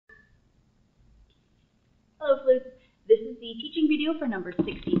Hello, Flute. This is the teaching video for number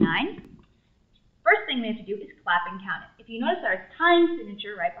 69. First thing we have to do is clap and count it. If you notice, our time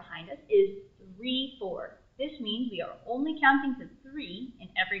signature right behind us is 3-4. This means we are only counting to 3 in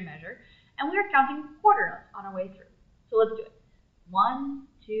every measure, and we are counting quarter notes on our way through. So let's do it. 1,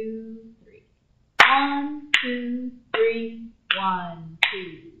 2, 3. 1, 2, 3. 1,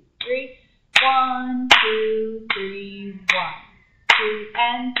 2, 3. 1, 2, 3. 1, 2,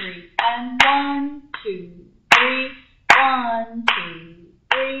 and 3, and 1, 2, 3. 1, 2,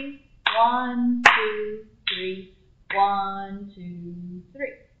 3. 1, 2, 3. 1, 2, 3.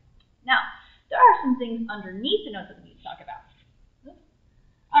 Now, there are some things underneath the notes that we need to talk about.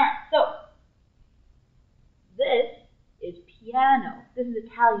 Alright, so this is piano. This is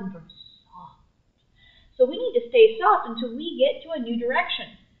Italian for soft. So we need to stay soft until we get to a new direction.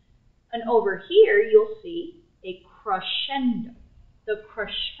 And over here, you'll see a crescendo. The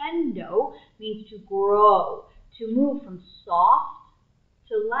crescendo means to grow, to move from soft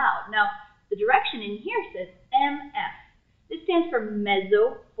to loud. Now, the direction in here says MF. This stands for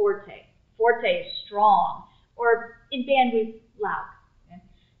mezzo forte. Forte is strong, or in band we loud. Okay?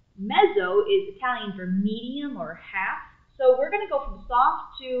 Mezzo is Italian for medium or half. So we're going to go from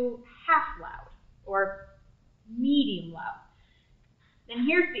soft to half loud, or medium loud. Then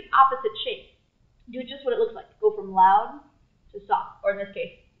here's the opposite shape. Do just what it looks like. Go from loud to soft, or in this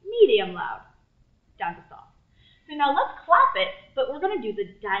case, medium loud, down to soft. So now let's clap it, but we're going to do the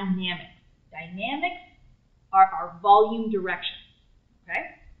dynamics. Dynamics are our volume directions,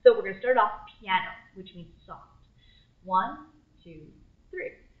 okay? So we're going to start off piano, which means soft. 1, 2,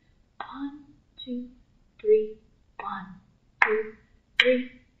 3. 1, 2, 3. 1, 2, 3.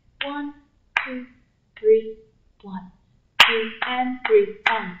 1, 2, 3. 1, 2, and 3,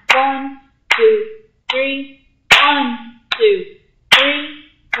 and 1, 2, 3. 1, 2, 3.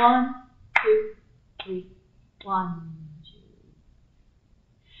 1, 2, 3. 1, 2.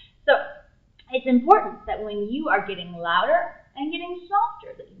 So it's important that when you are getting louder and getting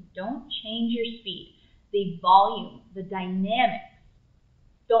softer, that you don't change your speed, the volume, the dynamics.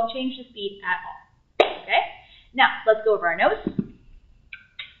 Don't change the speed at all. Okay? Now let's go over our notes.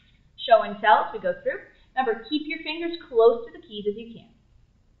 Show and tell as we go through. Remember, keep your fingers close to the keys as you can.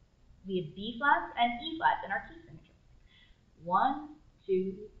 We have B flats and E flats in our key signature. 1,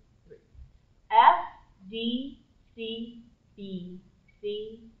 2, 3. F, D, C, B,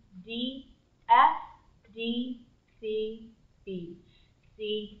 C, D, F, D, C, B,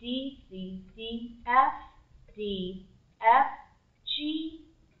 C, D, C, D, F, D, F, G,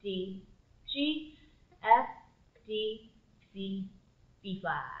 D, G, F, D, C, B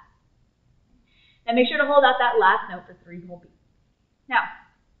flat. Now make sure to hold out that last note for 3 whole beats. Now,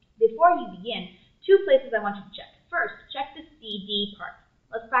 before you begin, 2 places I want you to check. First, check the C-D part.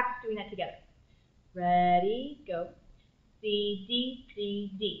 Let's practice doing that together. Ready, go. C, D,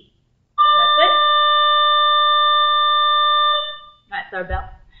 C, D. That's it. That's our bell.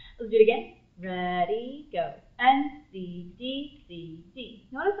 Let's do it again. Ready, go. And C, D, C, D.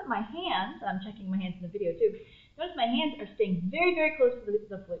 Notice that my hands, I'm checking my hands in the video too, notice my hands are staying very, very close to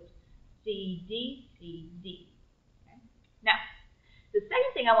the flute. C, D, C, D. Okay. Now, the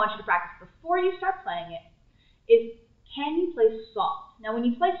second thing I want you to practice before you start playing it is, can you play soft? Now, when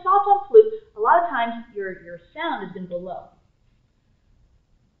you play soft on flute, a lot of times your sound is going to go low.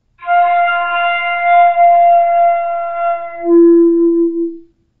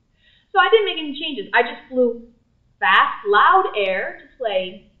 So I didn't make any changes. I just blew fast, loud air to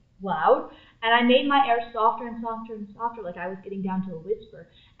play loud, and I made my air softer and softer and softer, like I was getting down to a whisper.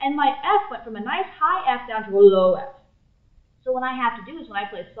 And my F went from a nice high F down to a low F. So what I have to do is when I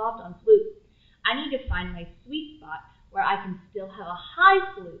play soft on flute, I need to find my sweet spot where I can still have a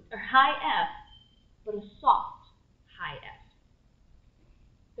high flute, or high F, but a soft high F.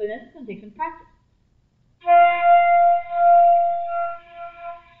 So this is going to take some practice.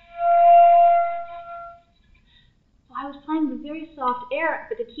 So I was playing with very soft air,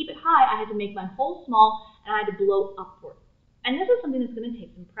 but to keep it high, I had to make my hole small, and I had to blow upward. And this is something that's going to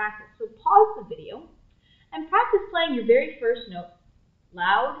take some practice. So pause the video and practice playing your very first note.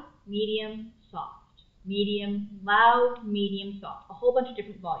 Loud, medium, soft. Medium, loud, medium, soft. A whole bunch of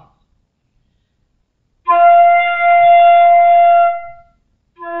different volumes.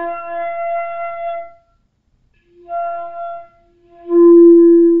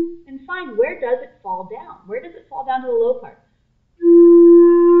 And find, where does it fall down? Where does it fall down to the low part?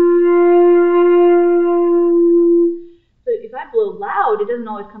 So if I blow loud, it doesn't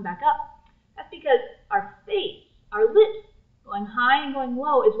always come back up. That's because our face, our lips, going high and going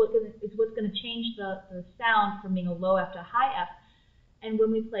low is what's going to change the sound from being a low F to a high F. And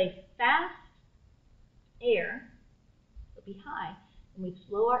when we play fast air, it'll be high. When we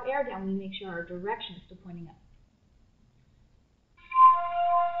slow our air down, we make sure our direction is still pointing up.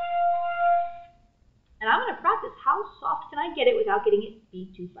 And I'm going to practice how soft can I get it without getting it to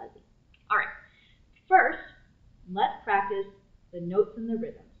be too fuzzy. All right, first, let's practice the notes and the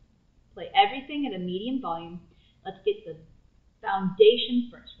rhythms. Play everything at a medium volume. Let's get the foundation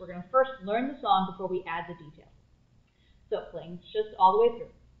first. We're going to first learn the song before we add the details. So playing just all the way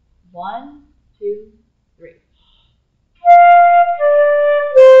through. 1, 2, 3.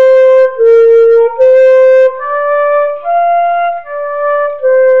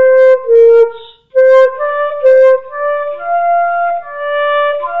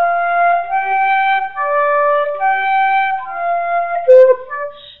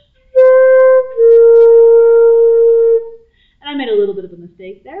 A little bit of a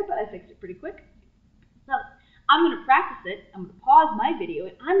mistake there, but I fixed it pretty quick. So I'm going to practice it. I'm going to pause my video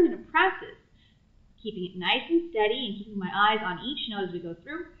and I'm going to practice keeping it nice and steady and keeping my eyes on each note as we go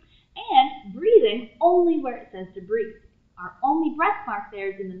through and breathing only where it says to breathe. Our only breath mark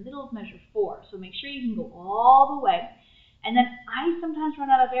there is in the middle of measure 4, so make sure you can go all the way. And then I sometimes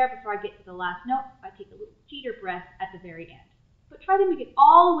run out of air before I get to the last note. I take a little cheater breath at the very end. But try to make it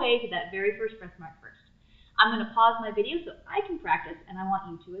all the way to that very first breath mark first. I'm going to pause my video so I can practice, and I want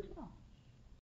you to as well.